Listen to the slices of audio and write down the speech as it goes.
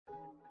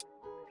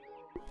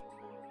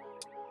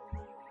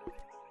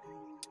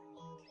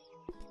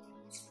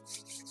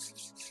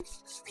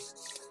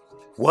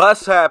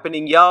What's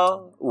happening,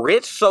 y'all?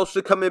 Rich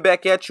Sosa coming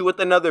back at you with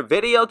another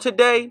video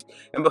today.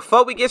 And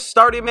before we get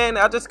started, man,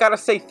 I just gotta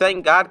say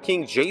thank God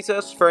King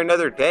Jesus for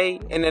another day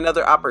and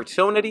another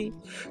opportunity.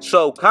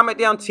 So comment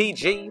down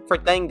TG for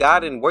thank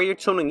God and where you're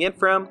tuning in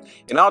from,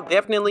 and I'll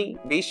definitely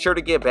be sure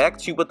to get back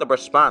to you with the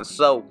response.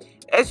 So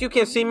as you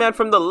can see, man,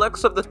 from the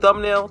looks of the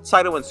thumbnail,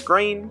 title, and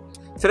screen,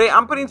 today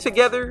I'm putting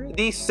together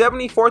the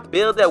 74th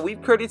build that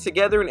we've created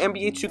together in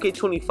NBA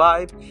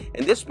 2K25,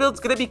 and this build's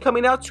going to be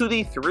coming out to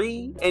the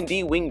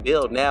 3-and-D wing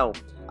build. Now,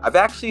 I've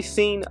actually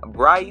seen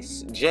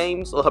Bryce,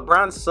 James,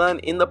 LeBron's son,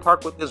 in the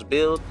park with this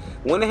build.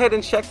 Went ahead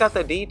and checked out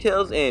the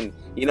details, and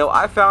you know,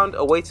 I found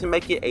a way to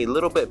make it a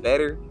little bit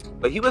better,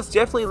 but he was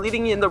definitely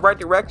leading in the right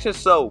direction.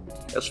 So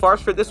as far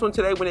as for this one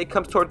today, when it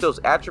comes toward those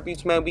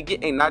attributes, man, we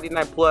get a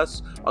 99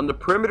 plus on the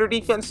perimeter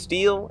defense,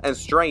 steal, and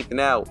strength.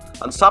 Now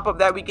on top of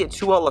that, we get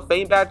 2 Hall of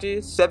Fame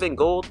badges, 7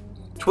 gold,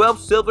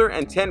 12 silver,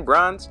 and 10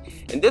 bronze.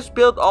 In this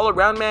build all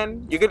around,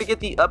 man, you're gonna get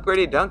the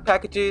upgraded dunk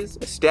packages,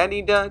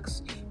 standing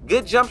dunks,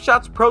 good jump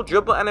shots, pro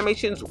dribble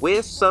animations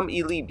with some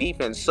elite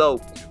defense. So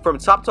from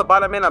top to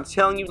bottom, man, I'm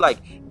telling you, like,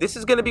 this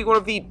is going to be one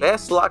of the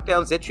best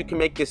lockdowns that you can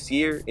make this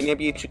year in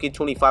NBA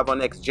 2K25 on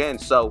next gen.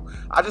 So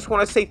I just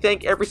want to say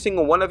thank every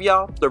single one of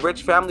y'all, the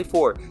Rich family,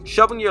 for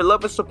showing your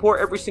love and support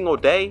every single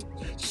day.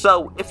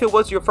 So if it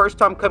was your first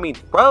time coming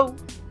pro,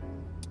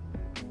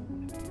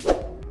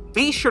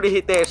 be sure to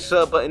hit that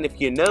sub button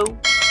if you know.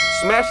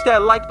 Smash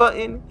that like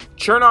button,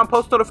 turn on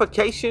post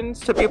notifications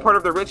to be a part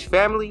of the Rich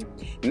family.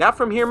 Now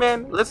from here,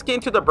 man, let's get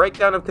into the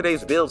breakdown of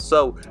today's build.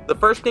 So the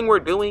first thing we're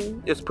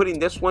doing is putting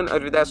this one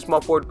under that small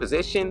forward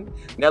position.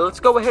 Now let's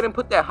go ahead and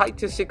put that height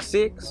to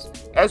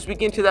 6'6". As we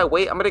get into that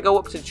weight, I'm going to go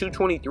up to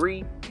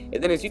 223.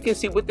 And then as you can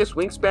see with this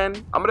wingspan,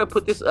 I'm going to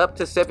put this up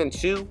to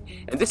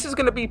 7'2". And this is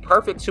going to be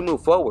perfect to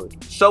move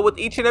forward. So with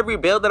each and every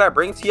build that I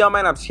bring to y'all,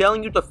 man, I'm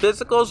telling you, the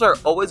physicals are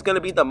always going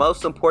to be the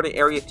most important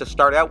area to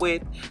start out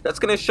with. That's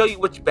going to show you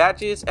which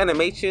badges,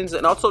 animations,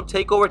 and also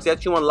takeovers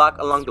that you unlock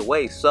along the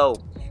way. So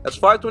as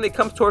far as when it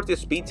comes towards this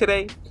speed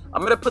today,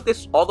 I'm going to put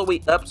this all the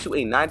way up to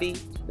a 90.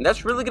 And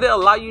that's really going to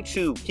allow you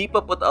to keep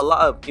up with a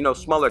lot of, you know,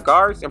 smaller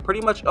guards and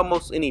pretty much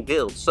almost any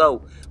build.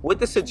 So with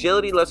this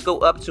agility, let's go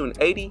up to an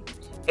 80.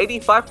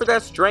 85 for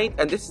that strength,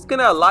 and this is going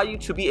to allow you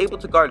to be able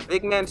to guard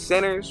big man,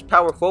 centers,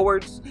 power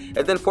forwards.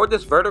 And then for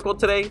this vertical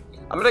today,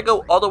 I'm going to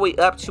go all the way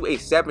up to a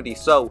 70.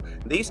 So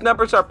these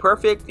numbers are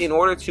perfect in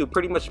order to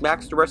pretty much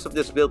max the rest of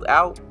this build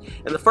out.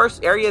 And the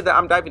first area that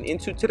I'm diving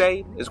into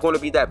today is going to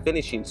be that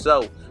finishing.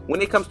 So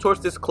when it comes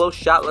towards this close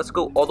shot, let's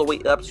go all the way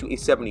up to a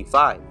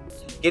 75.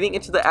 Getting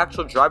into the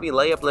actual driving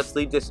layup, let's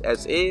leave this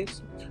as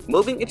is.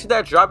 Moving into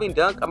that driving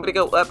dunk, I'm going to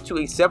go up to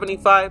a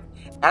 75.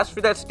 As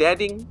for that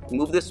standing,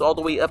 move this all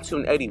the way up to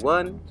an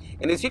 81.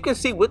 And as you can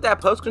see with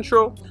that post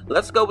control,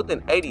 let's go with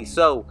an 80.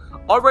 So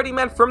already,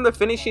 man, from the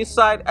finishing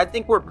side, I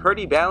think we're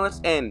pretty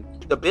balanced, and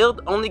the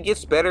build only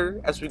gets better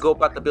as we go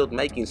about the build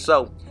making.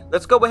 So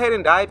let's go ahead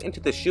and dive into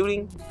the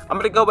shooting. I'm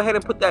going to go ahead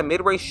and put that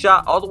mid-range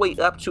shot all the way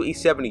up to a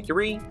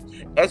 73.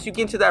 As you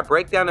get into that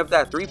breakdown of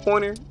that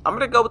three-pointer, I'm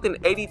going to go with an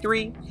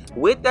 83,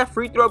 with that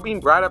free throw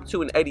being brought up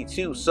to an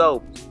 82.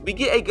 So we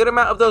get a good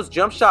amount of those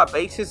jump shot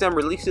bases and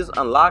releases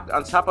unlocked.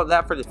 On top of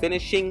that, for the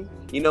finishing,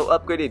 you know,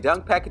 upgraded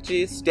dunk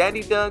packages,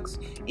 standing dunks.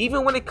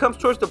 Even when it comes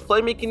towards the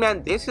playmaking,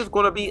 man, this is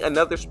going to be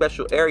another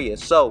special area.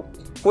 So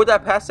for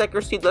that pass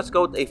accuracy, let's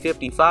go with a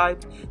 55.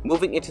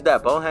 Moving into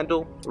that ball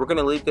handle, we're going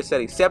to leave this at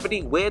a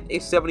 70 with a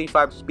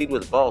 75 speed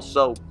with ball.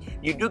 So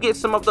you do get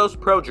some of those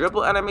pro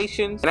dribble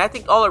animations, and I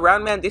think all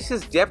around, man, this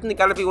is definitely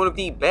got to be one of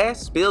the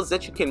best builds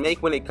that you can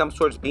make when it comes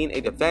towards being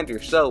a defender.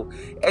 So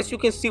as you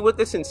can see with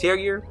this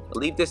interior,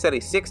 leave this at a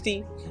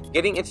 60.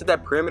 Getting into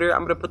that perimeter, I'm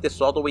going to put this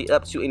all the way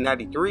up to a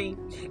 93.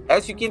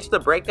 As you get into the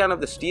breakdown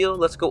of the steal,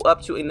 let's go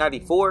up to a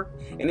 94.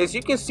 And as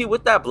you can see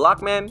with that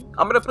block, man,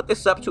 I'm going to put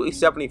this up to a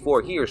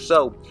 74 here.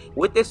 So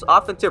with this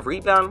offensive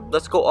rebound,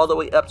 let's go all the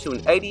way up to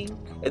an 80.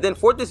 And then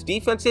for this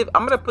defensive,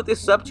 I'm going to put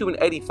this up to an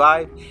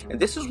 85. And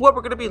this is what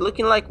we're going to be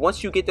looking like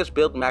once you get this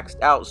build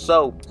maxed out.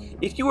 So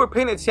if you were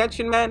paying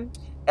attention, man,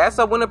 as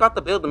I went about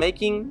the build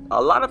making,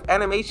 a lot of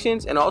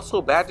animations and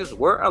also badges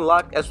were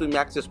unlocked as we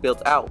max this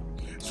build out.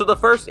 So the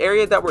first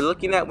area that we're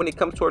looking at when it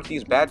comes towards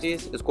these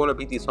badges is going to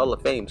be these Hall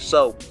of Fame.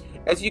 So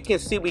as you can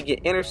see, we get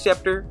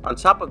interceptor. On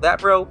top of that,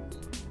 bro,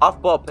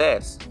 off ball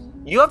pass.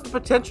 You have the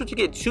potential to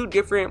get 2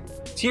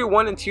 different tier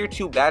 1 and tier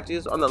 2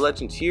 badges on the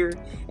legend tier,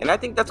 and I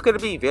think that's going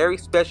to be very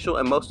special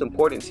and most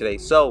important today.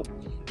 So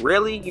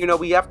really, you know,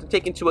 we have to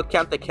take into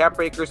account the cap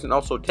breakers and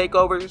also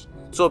takeovers,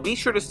 so be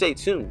sure to stay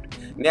tuned.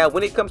 Now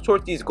when it comes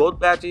towards these gold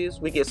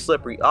badges, we get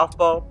slippery off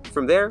ball.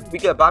 From there, we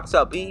get box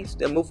out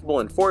beast and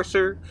movable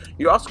enforcer.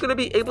 You're also going to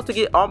be able to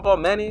get on ball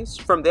menace.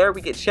 From there, we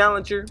get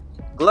challenger,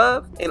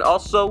 glove, and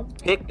also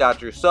pick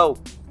dodger. So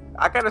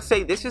I gotta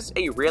say, this is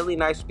a really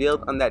nice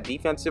build on that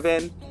defensive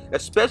end,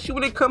 especially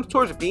when it comes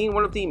towards being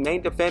one of the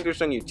main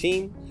defenders on your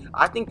team.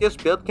 I think this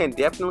build can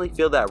definitely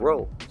fill that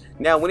role.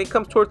 Now when it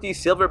comes towards these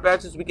silver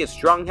badges, we get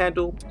strong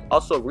handle,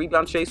 also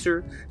rebound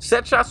chaser,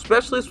 set shot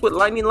specialist with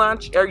lightning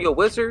launch, aerial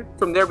wizard.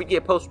 From there we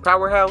get post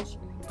powerhouse,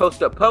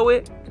 post up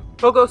poet,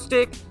 Pogo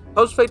Stick,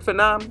 Post Fade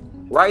Phenom,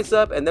 Rise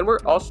Up, and then we're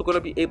also going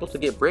to be able to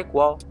get Brick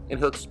Wall and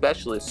Hook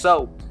Specialist.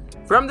 So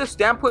from this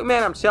standpoint,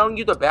 man, I'm telling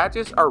you the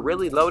badges are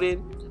really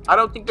loaded. I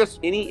don't think there's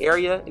any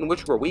area in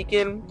which we're weak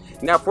in.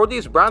 Now for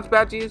these bronze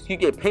badges, you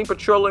get Paint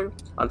Patroller.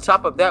 On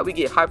top of that, we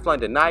get High Flying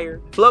Denier,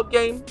 Float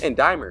Game, and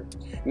Dimer.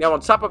 Now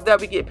on top of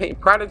that, we get Paint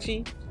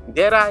Prodigy,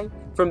 Deadeye.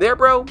 From there,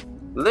 bro,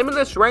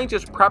 Limitless Range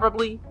is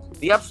probably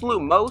the absolute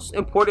most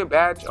important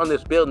badge on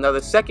this build. Now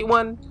the second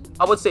one,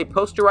 I would say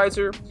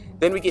Posterizer.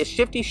 Then we get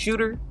Shifty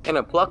Shooter and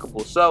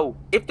Unpluckable. So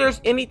if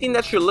there's anything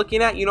that you're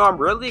looking at, you know, I'm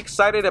really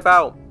excited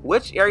about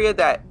which area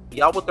that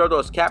y'all will throw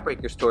those cap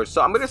breakers towards.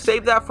 So I'm going to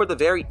save that for the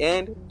very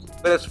end.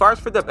 But as far as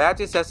for the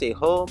badges as a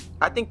whole,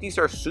 I think these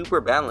are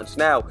super balanced.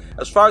 Now,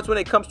 as far as when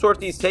it comes towards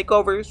these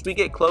takeovers, we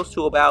get close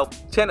to about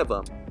 10 of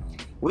them.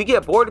 We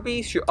get Board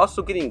Beast, you're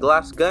also getting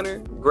Glass Gunner,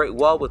 Great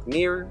Wall with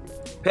Mirror,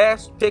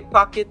 Pest,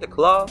 Pickpocket, the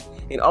Claw,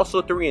 and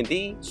also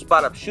 3&D,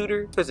 Spot Up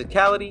Shooter,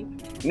 Physicality,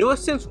 New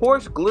Essence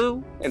Horse,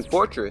 Glue, and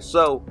Fortress.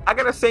 So I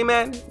gotta say,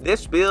 man,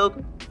 this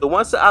build, the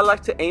ones that I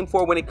like to aim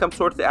for when it comes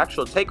towards the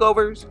actual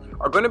takeovers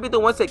are going to be the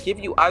ones that give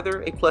you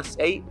either a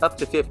 +8 up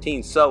to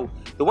 15. So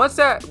the ones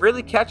that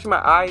really catch my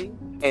eye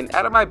and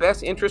out of my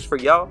best interest for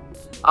y'all,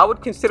 I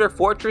would consider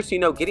Fortress, you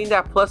know, getting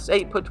that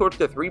 +8 put towards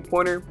the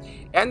 3-pointer,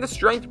 and the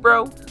Strength,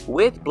 bro,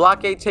 with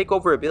Blockade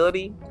takeover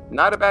ability,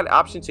 not a bad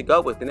option to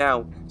go with.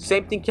 Now,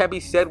 same thing can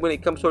be said when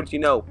it comes towards, you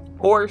know,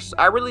 Horse.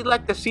 I really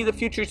like to see the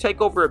future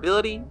takeover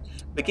ability,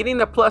 but getting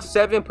a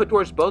 +7 put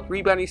towards both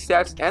rebounding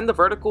stats and the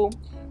vertical,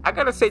 I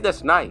gotta say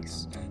that's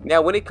nice.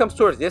 Now, when it comes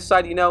towards this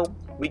side, you know,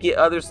 we get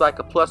others like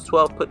a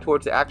 +12 put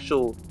towards the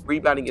actual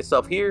rebounding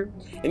itself here,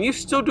 and you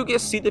still do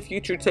get see the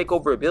future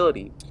takeover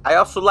ability. I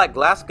also like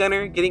Glass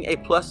Gunner getting a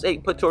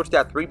 +8 put towards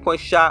that 3-point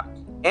shot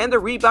and the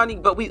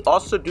rebounding, but we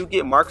also do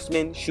get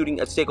Marksman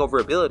shooting a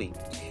takeover ability.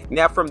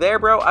 Now from there,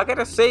 bro, I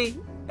gotta say,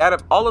 out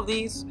of all of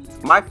these,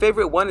 my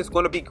favorite one is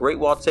going to be Great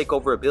Wall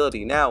takeover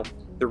ability. Now,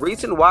 the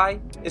reason why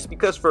is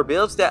because for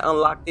builds that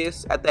unlock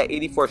this at that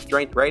 84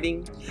 strength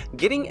rating,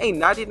 getting a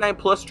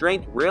 99+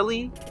 strength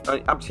really,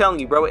 I'm telling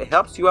you, bro, it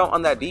helps you out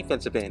on that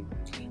defensive end.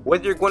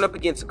 Whether you're going up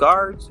against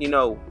guards, you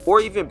know,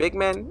 or even big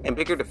men and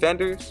bigger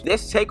defenders,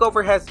 this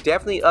takeover has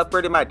definitely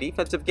upgraded my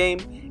defensive game.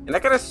 And I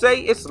gotta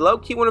say, it's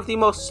low-key one of the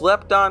most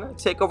slept-on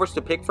takeovers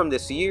to pick from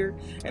this year.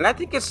 And I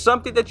think it's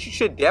something that you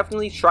should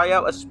definitely try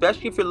out,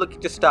 especially if you're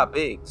looking to stop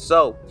big.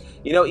 So,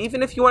 you know,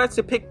 even if you wanted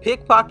to pick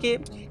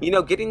Pickpocket, you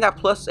know, getting that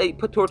 +8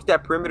 put towards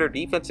that perimeter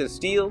defense and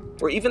steal,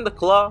 or even the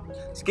Claw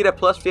to get a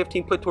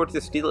 +15 put towards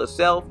the steal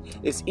itself,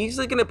 is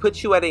easily going to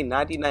put you at a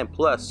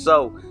 99+.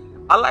 So,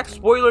 I like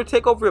Spoiler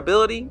takeover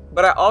ability,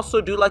 but I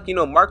also do like, you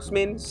know,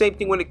 Marksman. Same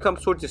thing when it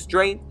comes towards the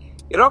strength.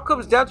 It all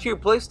comes down to your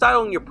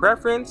playstyle and your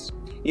preference.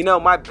 You know,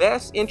 my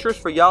best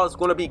interest for y'all is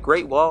going to be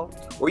Great Wall,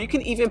 or you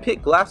can even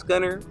pick Glass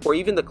Gunner, or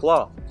even the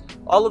Claw.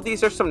 All of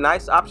these are some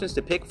nice options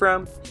to pick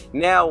from.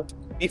 Now,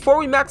 before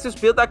we max this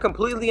build out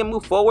completely and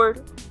move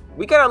forward,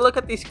 we gotta look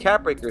at these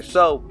cap breakers.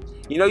 So,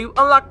 you know, you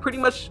unlock pretty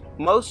much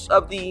most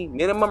of the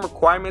minimum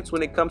requirements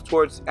when it comes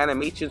towards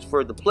animations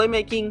for the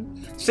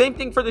playmaking. Same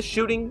thing for the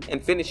shooting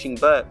and finishing,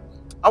 but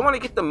I want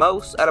to get the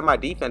most out of my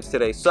defense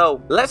today.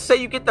 So, let's say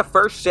you get the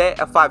first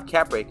set of 5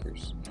 cap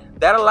breakers.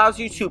 That allows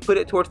you to put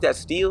it towards that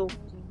steal,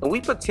 and we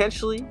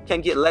potentially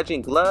can get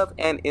Legend Glove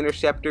and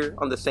Interceptor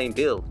on the same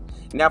build.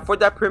 Now for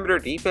that perimeter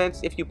defense,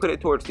 if you put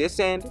it towards this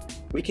end,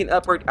 we can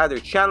upgrade either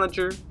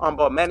Challenger,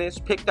 On-Ball Menace,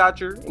 Pick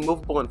Dodger,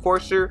 Immovable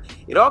Enforcer.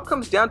 It all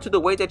comes down to the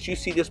way that you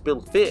see this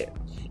build fit.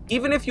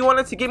 Even if you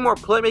wanted to get more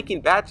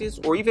playmaking badges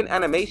or even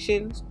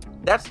animations,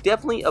 that's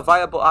definitely a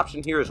viable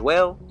option here as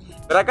well.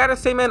 But I gotta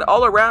say, man,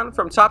 all around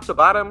from top to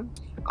bottom,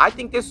 I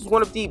think this is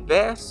one of the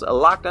best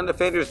lockdown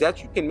defenders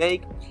that you can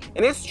make,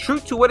 and it's true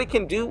to what it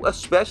can do,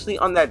 especially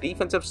on that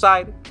defensive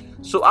side.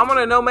 So I want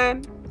to know,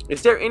 man,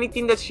 is there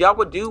anything that y'all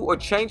would do or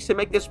change to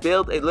make this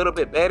build a little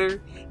bit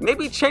better?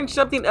 Maybe change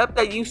something up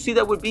that you see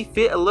that would be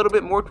fit a little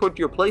bit more towards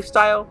your play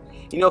style.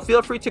 You know,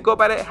 feel free to go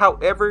about it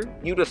however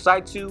you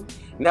decide to.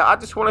 Now, I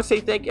just want to say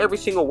thank every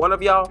single one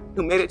of y'all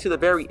who made it to the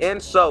very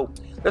end. So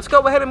let's go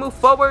ahead and move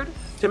forward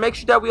to make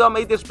sure that we all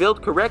made this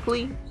build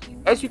correctly.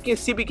 As you can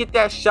see, we get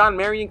that Sean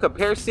Marion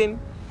comparison,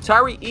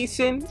 Tyree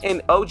Eason,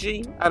 and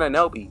OG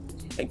Anunoby.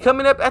 And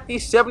coming up at the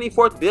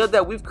 74th build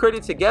that we've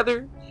created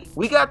together,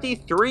 we got the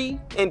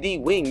 3&D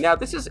wing. Now,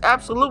 this is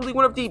absolutely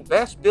one of the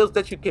best builds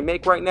that you can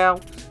make right now,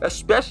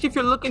 especially if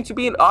you're looking to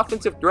be an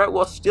offensive threat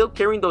while still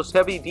carrying those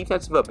heavy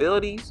defensive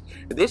abilities.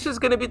 This is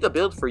going to be the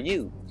build for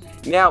you.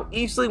 Now,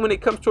 easily when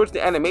it comes towards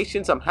the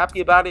animations, I'm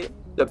happy about it.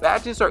 The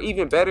badges are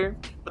even better,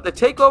 but the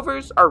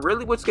takeovers are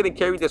really what's going to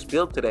carry this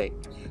build today.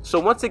 So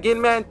once again,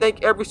 man,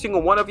 thank every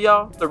single one of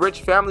y'all, the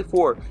Rich family,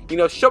 for, you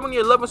know, showing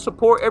your love and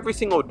support every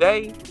single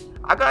day.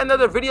 I got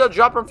another video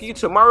dropping for you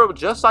tomorrow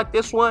just like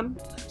this one.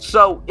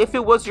 So if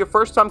it was your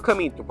first time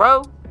coming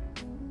through,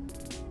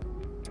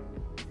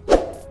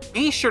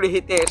 be sure to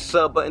hit that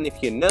sub button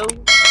if you know.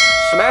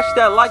 Smash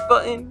that like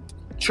button.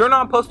 Turn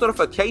on post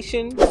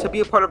notifications to be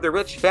a part of the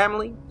Rich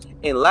family.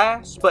 And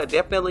last but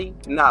definitely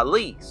not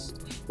least,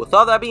 with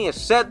all that being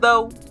said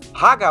though,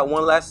 I got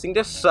one last thing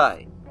to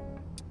say.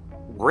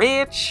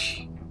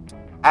 Rich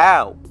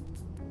out.